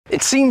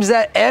It seems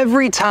that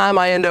every time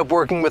I end up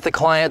working with a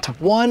client,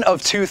 one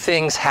of two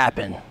things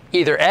happen.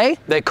 Either A,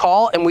 they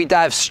call and we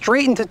dive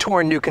straight into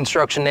touring new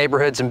construction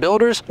neighborhoods and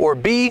builders, or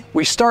B,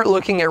 we start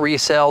looking at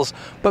resales,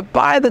 but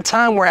by the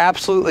time we're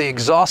absolutely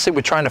exhausted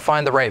with trying to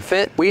find the right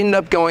fit, we end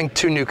up going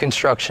to new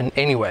construction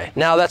anyway.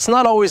 Now, that's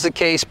not always the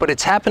case, but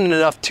it's happened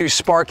enough to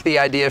spark the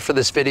idea for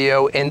this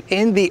video and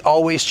end the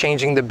always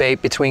changing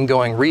debate between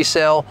going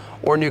resale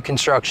or new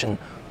construction.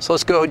 So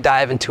let's go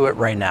dive into it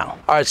right now.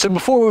 All right, so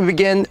before we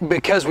begin,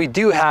 because we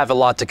do have a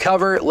lot to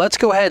cover, let's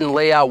go ahead and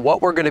lay out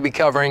what we're going to be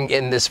covering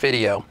in this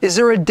video. Is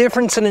there a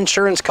difference in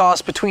insurance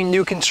costs between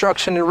new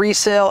construction and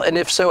resale? And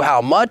if so, how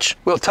much?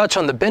 We'll touch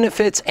on the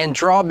benefits and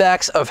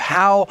drawbacks of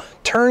how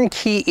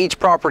turnkey each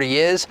property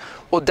is.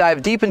 We'll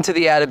dive deep into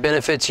the added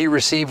benefits you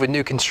receive with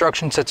new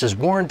construction, such as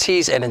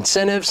warranties and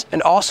incentives,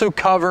 and also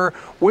cover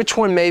which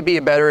one may be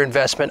a better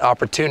investment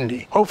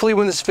opportunity. Hopefully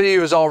when this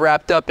video is all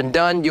wrapped up and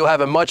done, you'll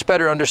have a much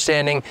better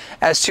understanding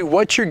as to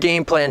what your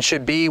game plan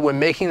should be when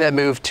making that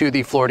move to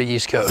the Florida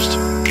East Coast.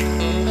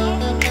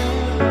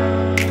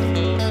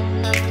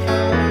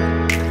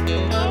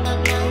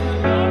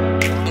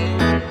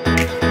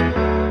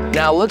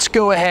 Now let's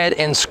go ahead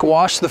and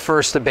squash the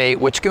first debate,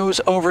 which goes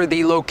over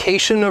the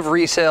location of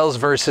resales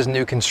versus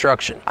new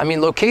construction. I mean,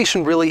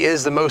 location really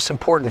is the most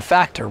important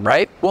factor,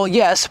 right? Well,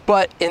 yes,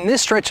 but in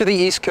this stretch of the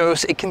East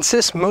Coast, it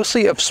consists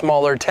mostly of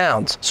smaller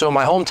towns. So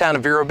my hometown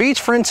of Vero Beach,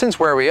 for instance,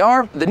 where we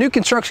are, the new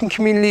construction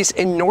communities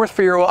in North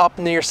Vero up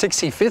near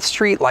 65th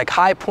Street, like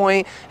High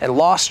Point and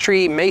Lost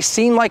Tree, may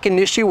seem like an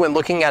issue when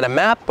looking at a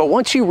map, but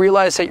once you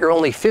realize that you're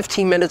only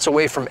 15 minutes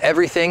away from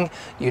everything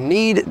you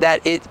need,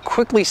 that it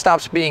quickly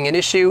stops being an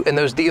issue and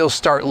those deals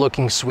start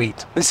looking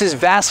sweet. This is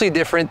vastly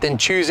different than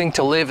choosing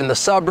to live in the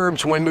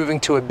suburbs when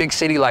moving to a big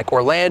city like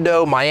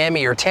Orlando,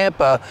 Miami, or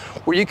Tampa,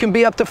 where you can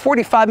be up to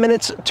 45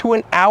 minutes to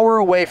an hour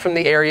away from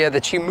the area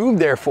that you moved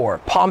there for.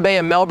 Palm Bay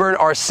and Melbourne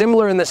are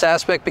similar in this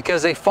aspect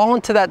because they fall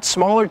into that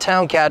smaller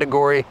town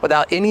category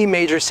without any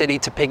major city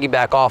to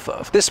piggyback off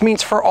of. This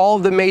means for all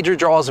of the major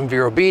draws in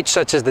Vero Beach,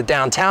 such as the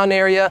downtown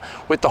area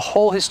with the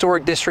whole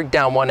historic district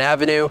down 1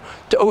 Avenue,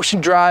 to Ocean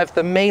Drive,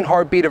 the main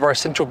heartbeat of our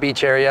Central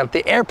Beach area,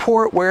 the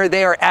airport where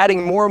they are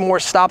adding more and more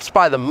stops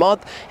by the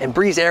month, and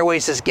Breeze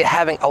Airways is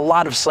having a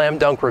lot of slam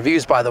dunk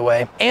reviews, by the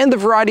way, and the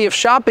variety of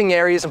shopping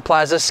areas and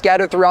plazas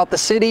scattered throughout the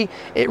city.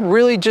 It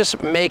really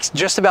just makes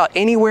just about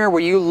anywhere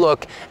where you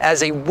look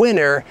as a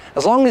winner,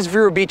 as long as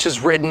Vero Beach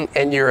is written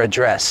in your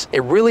address.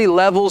 It really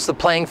levels the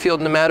playing field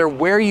no matter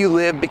where you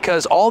live,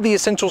 because all the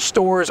essential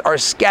stores are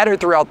scattered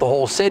throughout the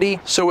whole city.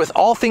 So with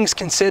all things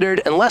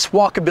considered, unless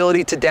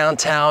walkability to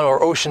downtown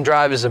or Ocean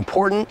Drive is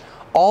important,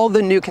 all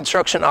the new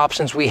construction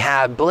options we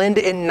have blend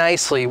in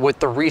nicely with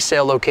the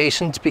resale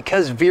locations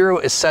because Vero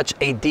is such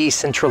a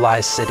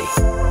decentralized city.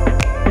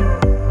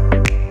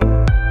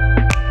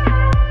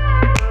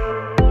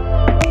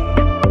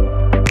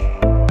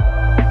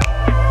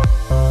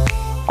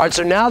 All right,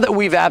 so now that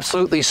we've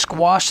absolutely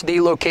squashed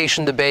the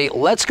location debate,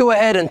 let's go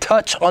ahead and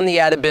touch on the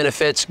added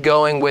benefits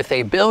going with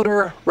a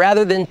builder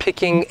rather than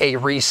picking a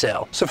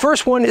resale. So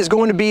first one is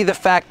going to be the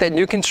fact that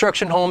new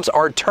construction homes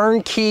are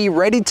turnkey,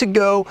 ready to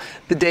go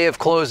the day of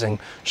closing.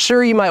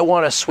 Sure, you might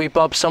want to sweep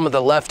up some of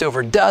the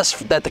leftover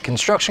dust that the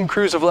construction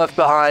crews have left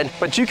behind,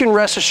 but you can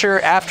rest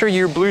assured after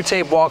your blue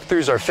tape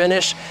walkthroughs are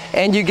finished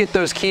and you get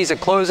those keys at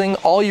closing,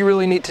 all you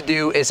really need to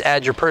do is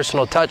add your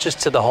personal touches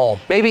to the home.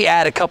 Maybe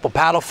add a couple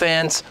paddle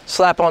fans,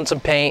 slap on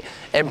some paint,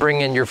 and bring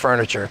in your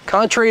furniture.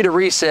 Contrary to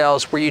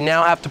resales, where you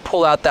now have to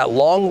pull out that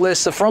long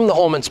list from the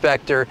home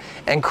inspector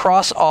and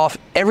cross off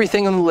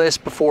everything on the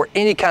list before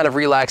any kind of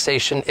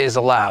relaxation is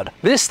allowed.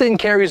 This then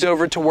carries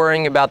over to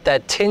worrying about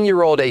that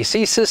 10-year-old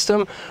AC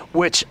system,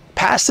 which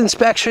passed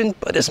inspection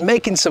but is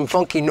making some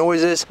funky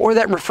noises, or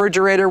that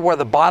refrigerator where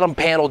the bottom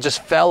panel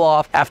just fell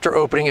off after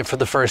opening it for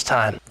the first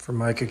time.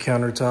 Formica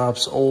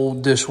countertops,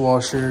 old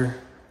dishwasher,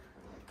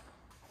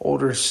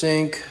 older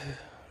sink,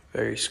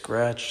 very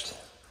scratched.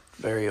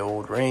 Very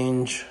old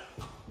range.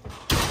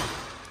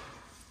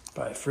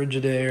 By a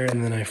Frigidaire,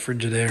 and then a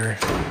Frigidaire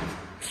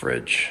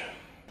fridge.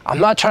 I'm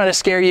not trying to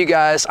scare you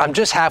guys, I'm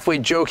just halfway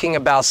joking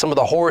about some of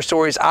the horror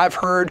stories I've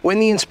heard when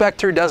the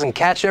inspector doesn't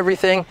catch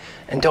everything.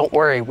 And don't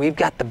worry, we've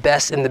got the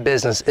best in the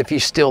business if you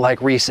still like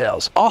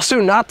resales.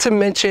 Also, not to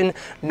mention,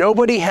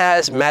 nobody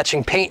has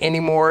matching paint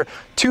anymore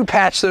to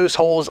patch those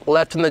holes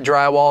left in the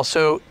drywall,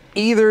 so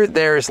either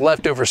there's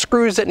leftover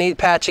screws that need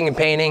patching and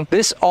painting.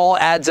 This all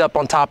adds up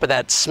on top of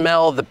that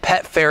smell the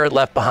pet ferret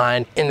left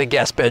behind in the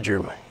guest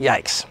bedroom.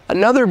 Yikes.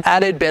 Another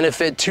added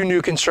benefit to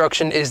new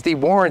construction is the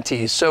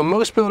warranties. So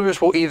most builders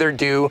will either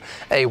do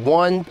a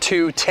 1,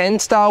 2, 10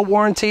 style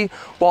warranty,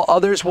 while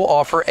others will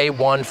offer a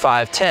 1,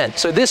 5, 10.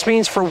 So this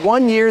means for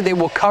 1 year, they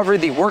will cover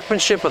the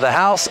workmanship of the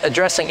house,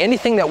 addressing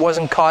anything that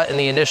wasn't caught in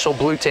the initial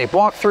blue tape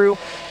walkthrough.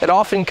 It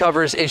often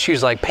covers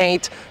issues like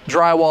paint,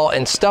 drywall,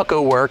 and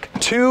stucco work.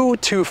 2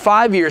 to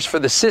 5 years for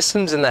the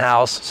systems in the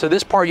house. So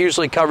this part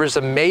usually covers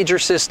the major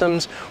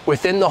systems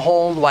within the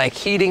home, like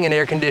heating and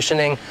air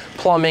conditioning,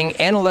 plumbing,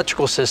 and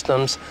electrical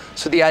systems.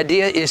 So the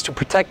idea is to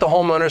protect the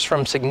homeowners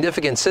from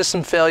significant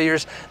system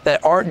failures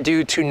that aren't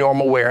due to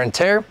normal wear and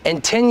tear.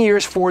 And 10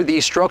 years for the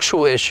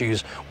structural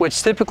issues,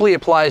 which typically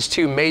applies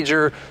to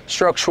major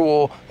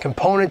structural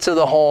components of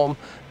the home.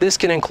 This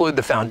can include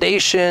the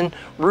foundation,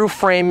 roof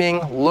framing,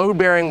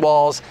 load-bearing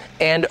walls,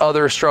 and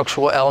other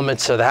structural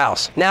elements of the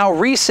house. Now,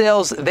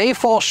 resales, they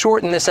fall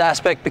short in this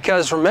aspect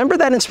because remember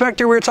that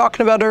inspector we were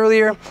talking about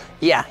earlier?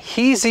 Yeah,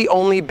 he's the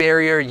only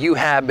barrier you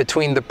have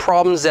between the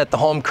problems that the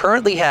home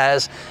currently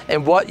has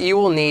and what you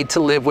will need to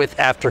live with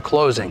after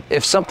closing.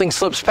 If something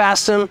slips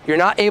past him, you're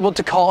not able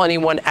to call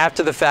anyone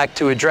after the fact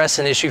to address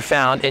an issue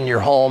found in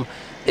your home.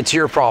 It's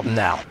your problem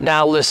now.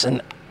 Now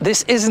listen,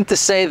 this isn't to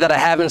say that I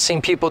haven't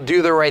seen people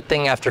do the right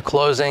thing after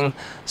closing.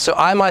 So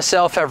I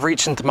myself have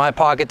reached into my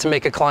pocket to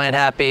make a client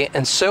happy,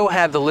 and so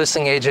have the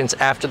listing agents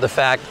after the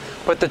fact.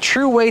 But the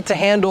true way to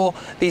handle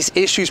these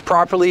issues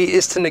properly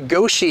is to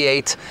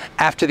negotiate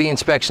after the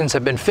inspections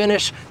have been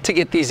finished to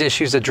get these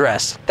issues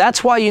addressed.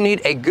 That's why you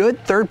need a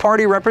good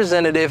third-party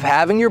representative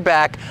having your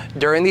back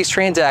during these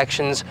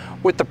transactions,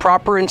 with the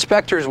proper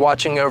inspectors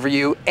watching over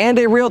you, and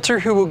a realtor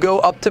who will go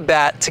up to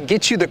bat to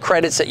get you the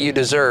credits that you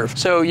deserve.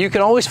 So you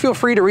can always feel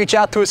free to reach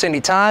out to us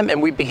anytime,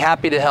 and we'd be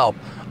happy to help.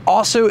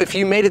 Also, if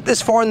you made it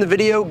this far in the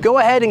video, go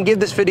ahead and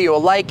give this video a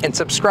like and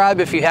subscribe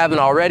if you haven't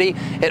already.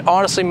 It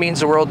honestly means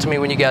the world to me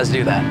when you guys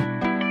do that.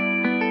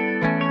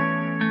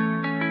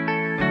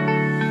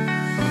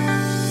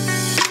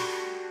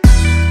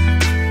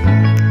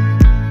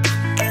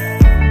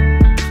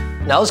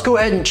 Now let's go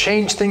ahead and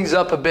change things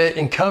up a bit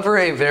and cover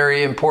a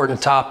very important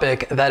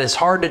topic that is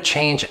hard to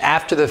change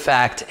after the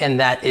fact, and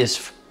that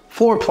is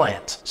floor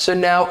plans. So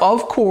now,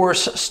 of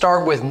course,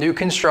 start with new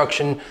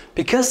construction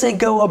because they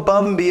go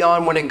above and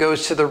beyond when it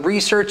goes to the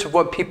research of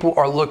what people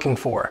are looking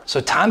for.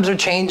 So times are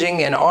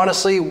changing, and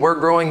honestly, we're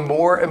growing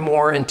more and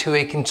more into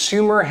a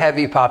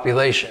consumer-heavy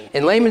population.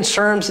 In layman's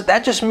terms,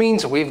 that just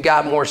means we've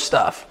got more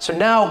stuff. So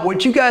now,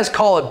 what you guys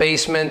call a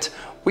basement,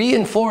 we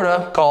in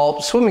Florida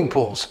call swimming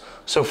pools.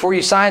 So for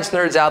you science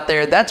nerds out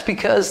there, that's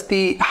because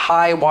the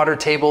high water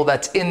table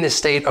that's in the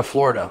state of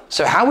Florida.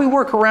 So how we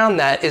work around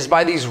that is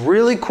by these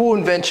really cool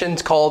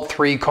inventions called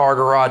 3-car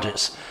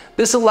garages.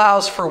 This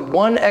allows for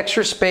one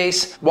extra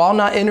space while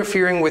not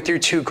interfering with your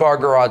 2-car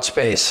garage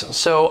space.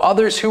 So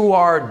others who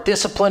are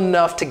disciplined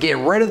enough to get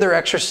rid of their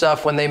extra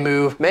stuff when they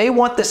move may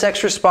want this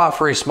extra spot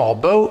for a small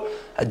boat,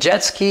 a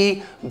jet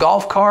ski,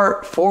 golf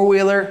cart,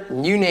 4-wheeler,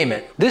 you name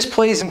it. This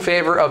plays in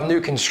favor of new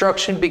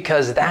construction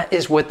because that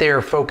is what they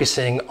are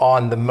focusing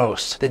on the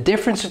most. The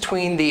difference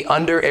between the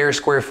under air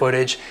square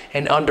footage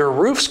and under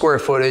roof square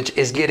footage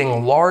is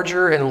getting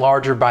larger and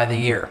larger by the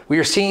year. We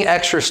are seeing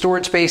extra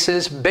storage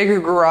spaces, bigger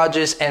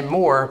garages, and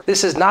more.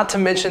 This is not to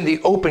mention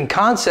the open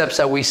concepts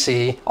that we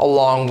see,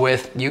 along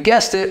with, you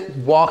guessed it,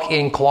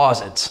 walk-in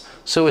closets.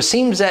 So it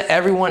seems that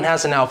everyone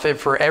has an outfit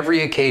for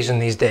every occasion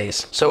these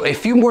days. So a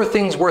few more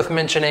things worth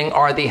mentioning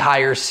are the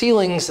higher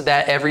ceilings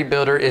that every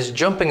builder is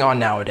jumping on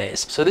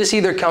nowadays. So this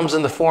either comes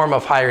in the form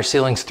of higher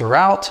ceilings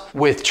throughout,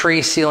 with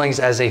tray ceilings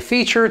as a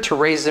feature to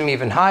raise them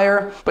even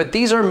higher, but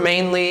these are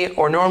mainly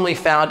or normally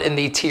found in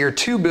the tier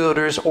 2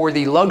 builders or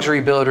the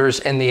luxury builders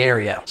in the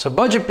area. So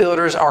budget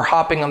builders are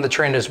hopping on the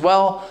trend as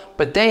well,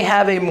 but they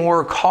have a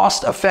more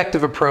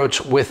cost-effective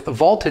approach with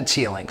vaulted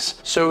ceilings.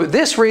 So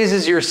this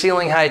raises your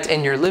ceiling height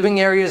in your living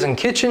areas and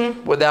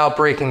kitchen without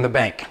breaking the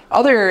bank.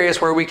 Other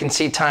areas where we can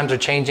see times are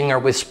changing are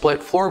with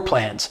split floor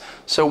plans.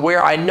 So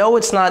where I know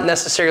it's not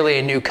necessarily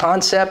a new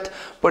concept,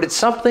 but it's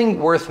something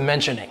worth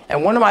mentioning.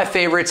 And one of my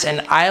favorites,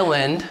 an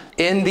island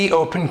in the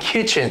open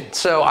kitchen.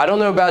 So I don't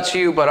know about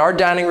you, but our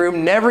dining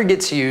room never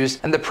gets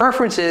used, and the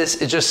preference is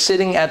just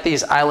sitting at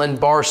these island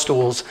bar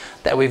stools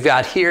that we've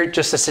got here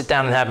just to sit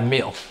down and have a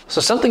meal.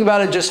 So something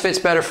about it just fits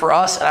better for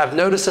us, and I've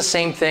noticed the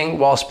same thing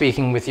while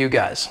speaking with you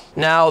guys.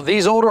 Now,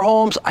 these older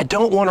homes, I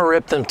don't want to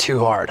rip them too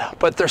hard,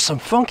 but there's some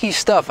funky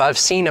stuff I've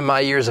seen in my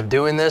years of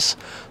doing this.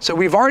 So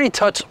we've already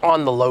touched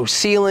on the low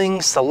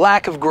ceilings, the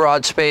lack of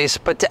garage space,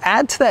 but to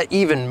add to that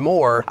even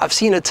more, I've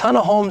seen a ton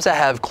of homes that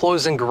have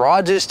closed-in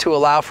garages to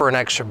allow for an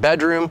extra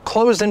bedroom,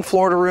 closed-in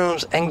Florida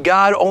rooms, and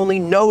God only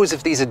knows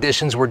if these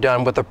additions were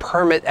done with a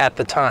permit at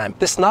the time.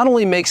 This not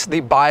only makes the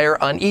buyer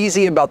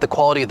uneasy about the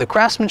quality of the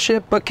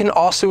craftsmanship, but can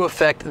also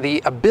affect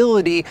the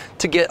ability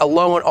to get a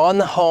loan on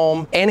the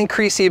home and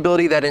increase the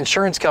ability that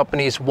insurance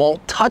companies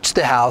won't touch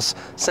the house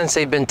since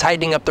they've been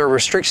tightening up their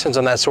restrictions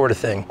on that sort of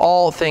thing.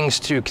 All things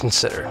to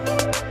consider.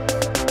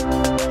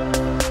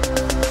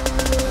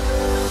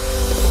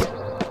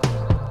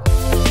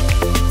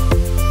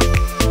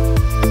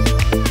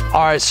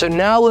 All right, so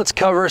now let's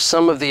cover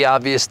some of the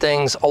obvious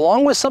things,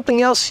 along with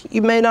something else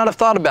you may not have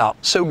thought about.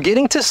 So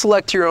getting to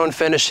select your own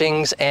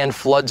finishings and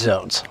flood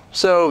zones.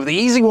 So the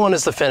easy one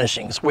is the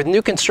finishings. With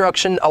new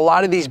construction, a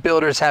lot of these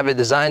builders have a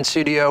design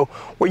studio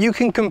where you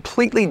can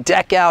completely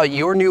deck out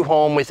your new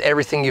home with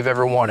everything you've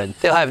ever wanted.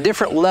 They'll have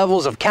different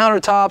levels of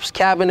countertops,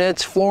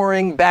 cabinets,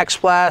 flooring,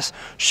 backsplash,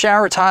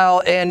 shower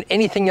tile, and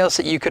anything else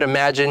that you could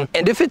imagine.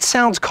 And if it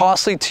sounds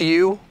costly to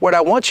you, what I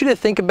want you to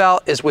think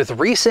about is with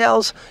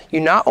resales,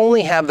 you not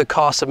only have the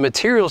cost of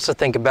materials to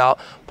think about,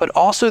 but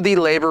also the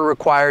labor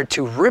required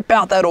to rip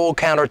out that old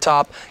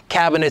countertop,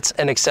 cabinets,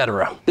 and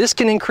etc. This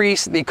can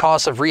increase the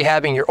cost of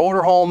rehabbing your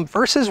older home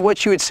versus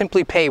what you would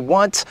simply pay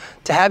once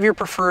to have your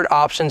preferred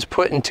options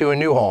put into a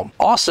new home.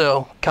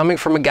 Also, coming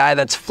from a guy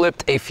that's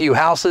flipped a few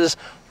houses,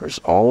 there's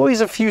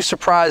always a few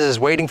surprises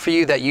waiting for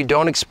you that you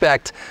don't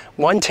expect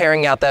when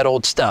tearing out that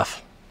old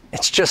stuff.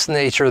 It's just the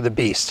nature of the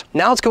beast.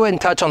 Now let's go ahead and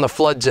touch on the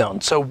flood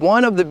zone. So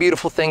one of the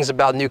beautiful things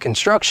about new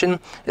construction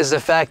is the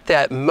fact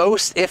that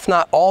most, if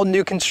not all,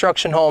 new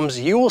construction homes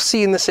you will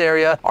see in this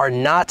area are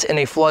not in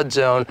a flood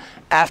zone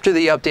after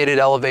the updated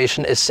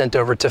elevation is sent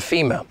over to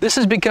FEMA. This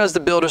is because the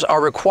builders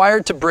are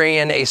required to bring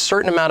in a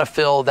certain amount of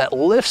fill that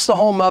lifts the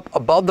home up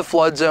above the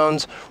flood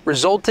zones,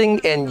 resulting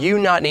in you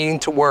not needing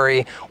to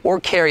worry or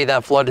carry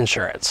that flood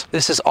insurance.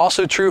 This is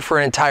also true for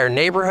an entire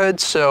neighborhood,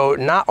 so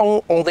not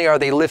only are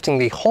they lifting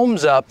the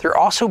homes up, they're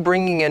also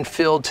bringing in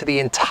fill to the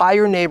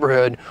entire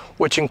neighborhood,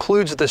 which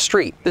includes the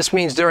street. This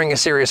means during a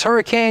serious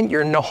hurricane,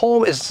 your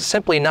home is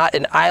simply not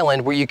an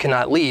island where you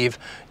cannot leave.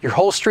 Your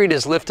whole street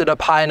is lifted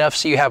up high enough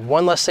so you have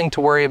one less thing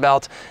to worry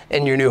about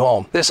in your new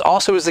home. This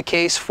also is the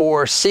case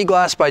for Sea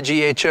Glass by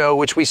GHO,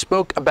 which we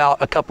spoke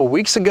about a couple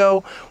weeks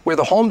ago, where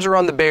the homes are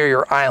on the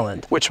barrier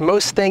island, which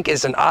most think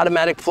is an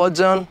automatic flood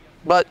zone,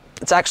 but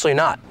it's actually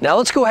not. Now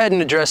let's go ahead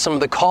and address some of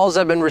the calls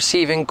I've been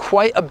receiving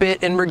quite a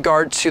bit in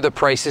regards to the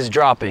prices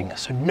dropping.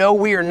 So no,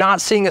 we are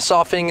not seeing a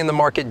softening in the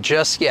market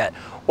just yet.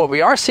 What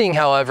we are seeing,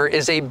 however,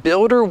 is a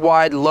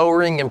builder-wide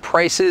lowering in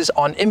prices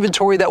on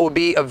inventory that will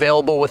be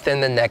available within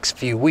the next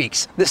few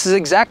weeks. This is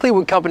exactly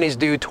what companies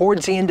do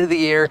towards the end of the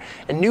year,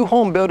 and new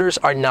home builders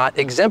are not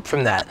exempt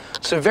from that.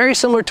 So very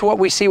similar to what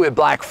we see with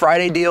Black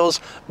Friday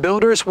deals,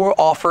 builders will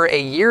offer a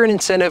year-end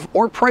incentive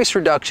or price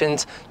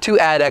reductions to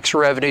add extra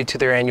revenue to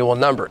their annual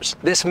numbers.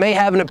 This may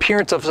have an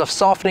appearance of a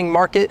softening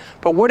market,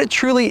 but what it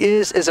truly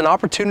is an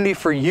opportunity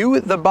for you,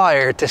 the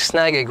buyer, to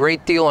snag a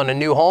great deal on a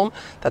new home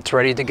that's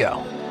ready to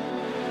go.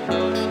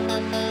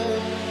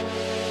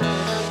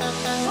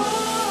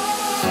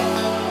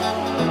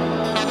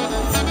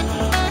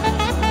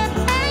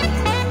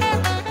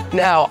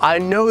 Now, I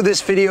know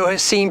this video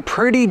has seemed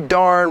pretty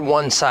darn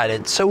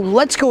one-sided, so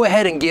let's go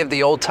ahead and give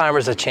the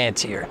old-timers a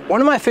chance here.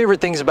 One of my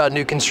favorite things about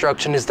new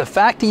construction is the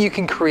fact that you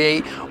can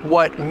create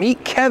what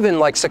Meet Kevin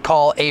likes to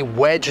call a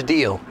wedge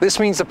deal. This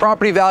means the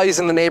property values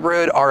in the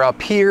neighborhood are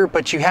up here,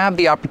 but you have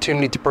the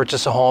opportunity to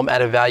purchase a home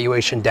at a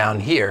valuation down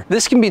here.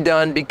 This can be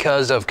done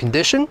because of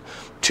condition,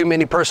 too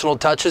many personal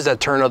touches that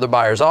turn other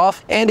buyers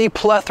off, and a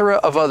plethora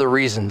of other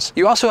reasons.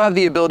 You also have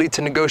the ability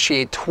to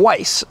negotiate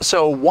twice.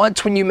 So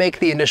once when you make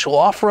the initial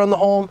offer on the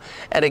home,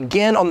 and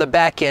again on the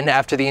back end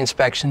after the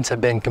inspections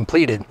have been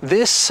completed.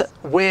 This,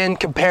 when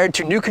compared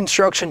to new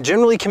construction,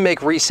 generally can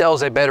make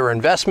resales a better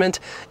investment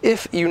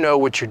if you know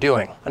what you're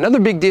doing. Another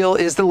big deal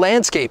is the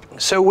landscaping.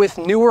 So with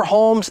newer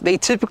homes, they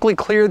typically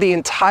clear the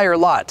entire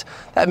lot.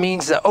 That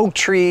means the oak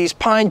trees,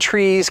 pine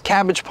trees,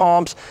 cabbage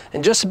palms,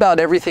 and just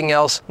about everything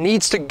else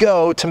needs to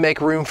go to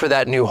make room for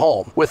that new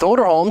home. With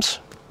older homes,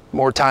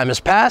 more time has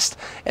passed,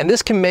 and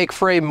this can make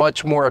for a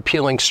much more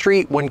appealing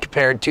street when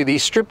compared to the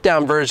stripped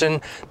down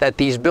version that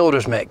these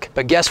builders make.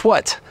 But guess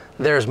what?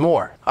 There's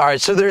more. All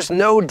right, so there's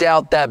no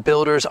doubt that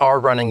builders are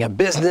running a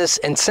business,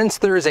 and since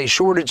there is a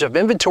shortage of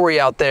inventory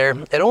out there,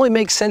 it only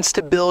makes sense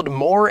to build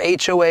more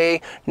HOA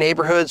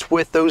neighborhoods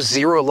with those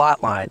zero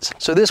lot lines.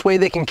 So this way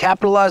they can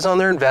capitalize on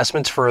their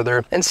investments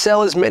further and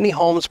sell as many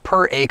homes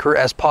per acre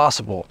as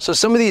possible. So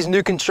some of these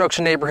new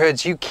construction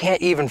neighborhoods, you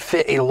can't even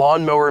fit a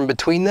lawnmower in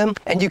between them,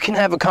 and you can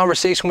have a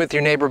conversation with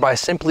your neighbor by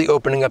simply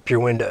opening up your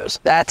windows.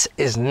 That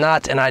is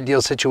not an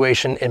ideal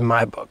situation in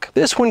my book.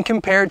 This one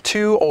compared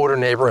to older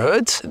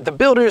neighborhoods, the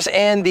builders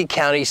and the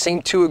county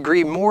seem to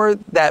agree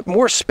that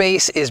more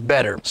space is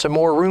better. So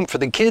more room for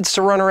the kids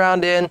to run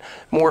around in,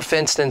 more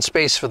fenced in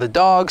space for the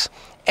dogs,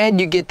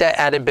 and you get that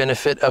added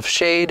benefit of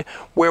shade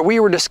where we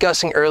were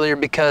discussing earlier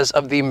because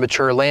of the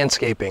mature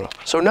landscaping.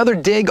 So another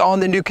dig on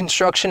the new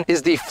construction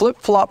is the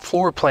flip-flop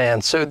floor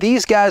plan. So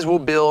these guys will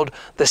build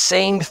the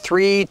same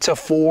 3 to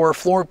 4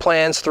 floor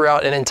plans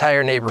throughout an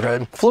entire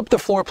neighborhood, flip the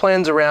floor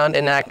plans around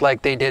and act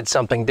like they did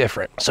something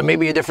different. So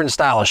maybe a different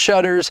style of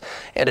shutters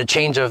and a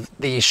change of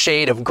the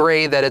shade of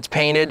gray that it's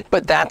painted,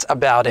 but that's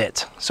about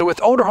it. So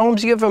with older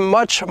homes, you have a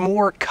much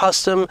more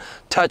custom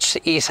touch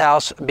to each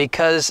house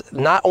because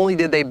not only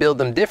did they build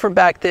them different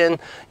back then,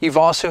 you've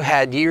also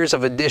had years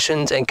of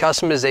additions and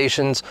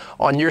customizations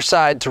on your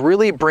side to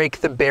really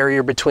break the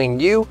barrier between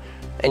you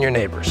and your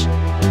neighbors.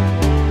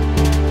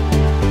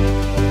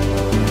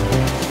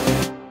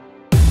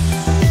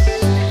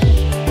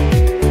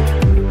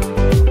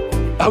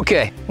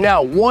 Okay,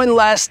 now one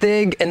last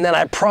dig and then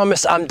I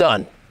promise I'm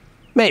done.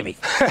 Maybe.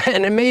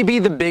 And it may be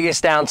the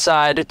biggest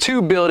downside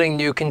to building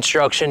new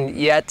construction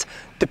yet,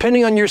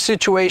 depending on your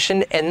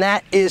situation, and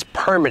that is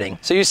permitting.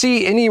 So you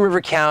see, Indian River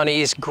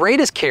County's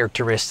greatest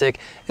characteristic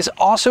is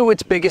also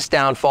its biggest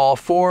downfall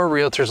for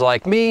realtors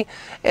like me,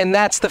 and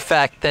that's the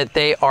fact that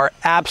they are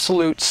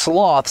absolute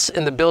sloths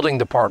in the building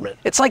department.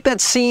 It's like that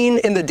scene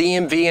in the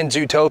DMV in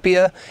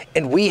Zootopia,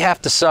 and we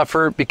have to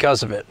suffer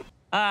because of it.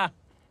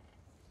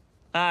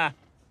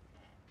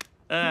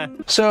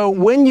 So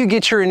when you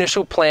get your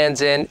initial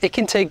plans in, it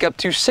can take up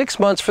to 6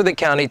 months for the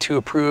county to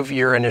approve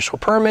your initial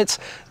permits.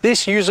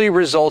 This usually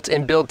results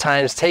in build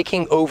times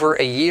taking over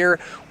a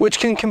year, which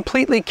can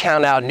completely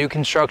count out new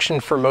construction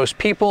for most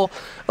people,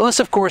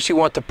 unless of course you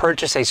want to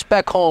purchase a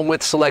spec home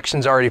with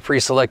selections already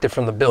pre-selected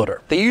from the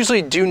builder. They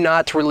usually do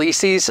not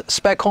release these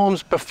spec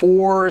homes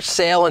before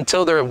sale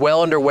until they're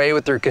well underway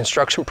with their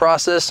construction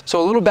process.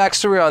 So a little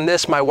backstory on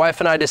this, my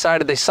wife and I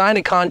decided to sign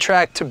a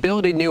contract to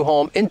build a new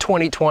home in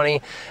 2020,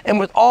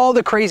 and with all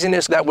the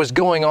craziness that was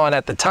going on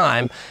at the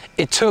time,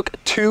 it took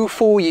 2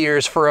 full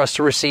years for us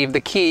to receive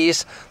the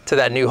keys to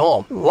that new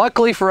home.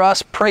 Luckily for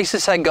us,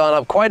 prices had gone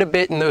up quite a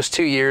bit in those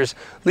 2 years,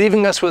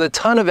 leaving us with a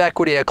ton of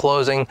equity at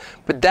closing,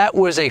 but that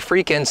was a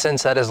freak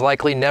instance that is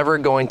likely never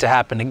going to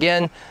happen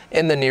again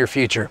in the near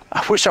future.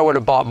 I wish I would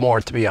have bought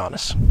more, to be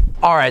honest.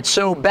 All right,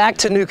 so back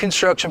to new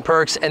construction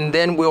perks, and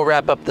then we'll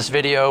wrap up this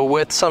video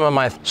with some of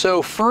my...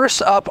 So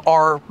first up,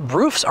 our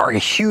roofs are a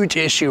huge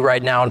issue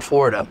right now in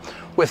Florida,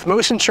 with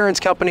most insurance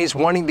companies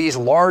wanting these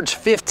large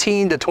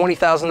 $15,000 to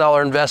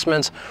 $20,000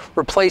 investments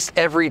replaced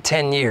every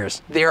 10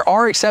 years. There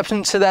are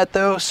exceptions to that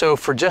though, so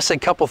for just a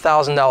couple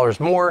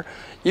 $1,000s more,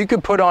 you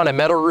could put on a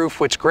metal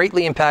roof, which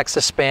greatly impacts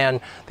the span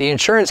the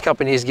insurance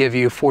companies give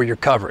you for your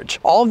coverage.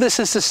 All of this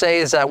is to say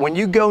is that when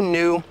you go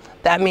new,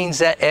 that means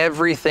that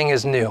everything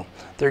is new.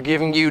 They're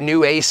giving you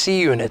new AC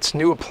units,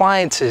 new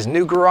appliances,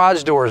 new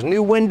garage doors,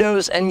 new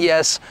windows, and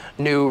yes,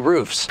 new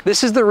roofs.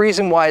 This is the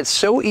reason why it's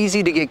so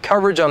easy to get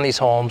coverage on these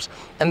homes,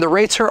 and the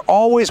rates are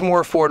always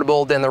more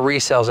affordable than the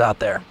resales out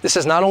there. This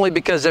is not only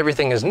because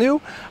everything is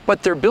new,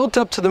 but they're built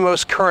up to the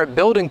most current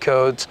building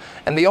codes,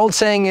 and the old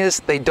saying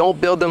is, they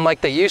don't build them like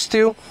they used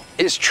to,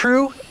 is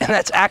true, and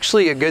that's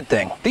actually a good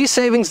thing. These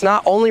savings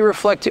not only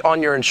reflect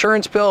on your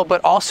insurance bill, but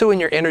also in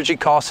your energy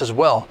costs as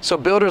well. So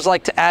builders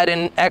like to add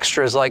in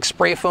extras like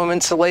spray foam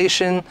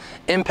insulation,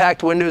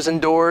 impact windows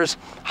and doors,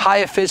 high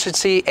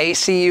efficiency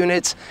AC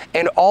units,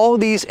 and all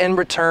of these in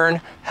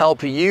return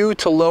help you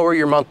to lower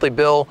your monthly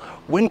bill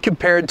when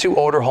compared to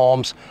older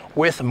homes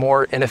with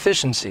more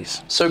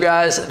inefficiencies. So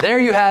guys, there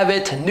you have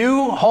it.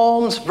 New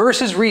homes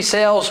versus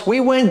resales. We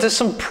went into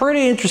some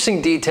pretty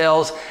interesting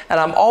details, and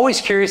I'm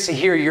always curious to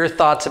hear your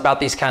thoughts about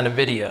these kind of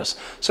videos.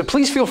 So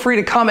please feel free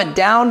to comment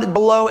down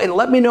below and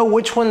let me know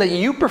which one that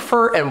you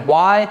prefer and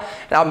why,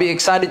 and I'll be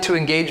excited to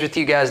engage with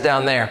you guys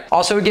down there.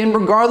 Also, again,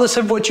 regardless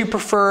of what you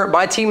prefer,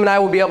 my team and I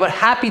will be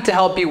happy to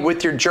help you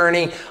with your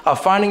journey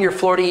of finding your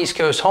Florida East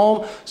Coast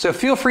home. So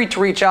feel free to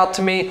reach out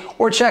to me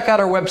or check out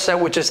our website,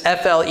 which is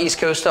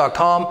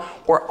fleastcoast.com.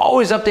 We're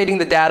always updating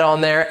the data on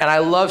there, and I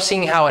love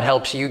seeing how it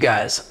helps you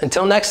guys.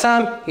 Until next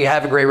time, you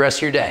have a great rest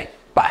of your day.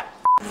 Bye.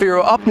 If you're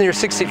up near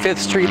 65th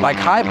Street like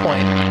High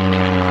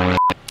Point,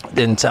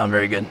 didn't sound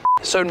very good.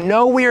 So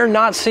no, we are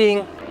not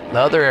seeing the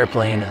other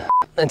airplane.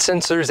 And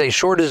since there's a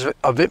shortage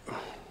of it,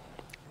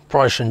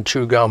 probably shouldn't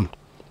chew gum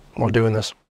while doing this.